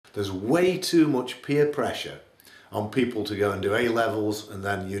There's way too much peer pressure on people to go and do A-levels and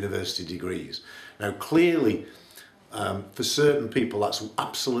then university degrees. Now clearly, for certain people that's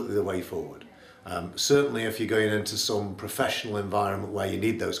absolutely the way forward. Certainly if you're going into some professional environment where you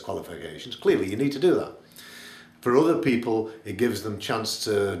need those qualifications, clearly you need to do that. For other people, it gives them a chance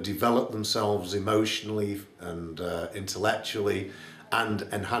to develop themselves emotionally and intellectually and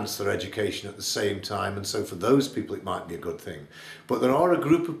enhance their education at the same time. And so for those people, it might be a good thing. But there are a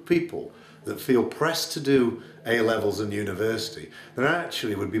group of people that feel pressed to do A-levels and university that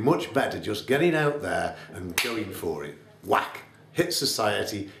actually would be much better just getting out there and going for it. Whack! Hit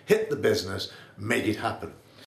society, hit the business, make it happen.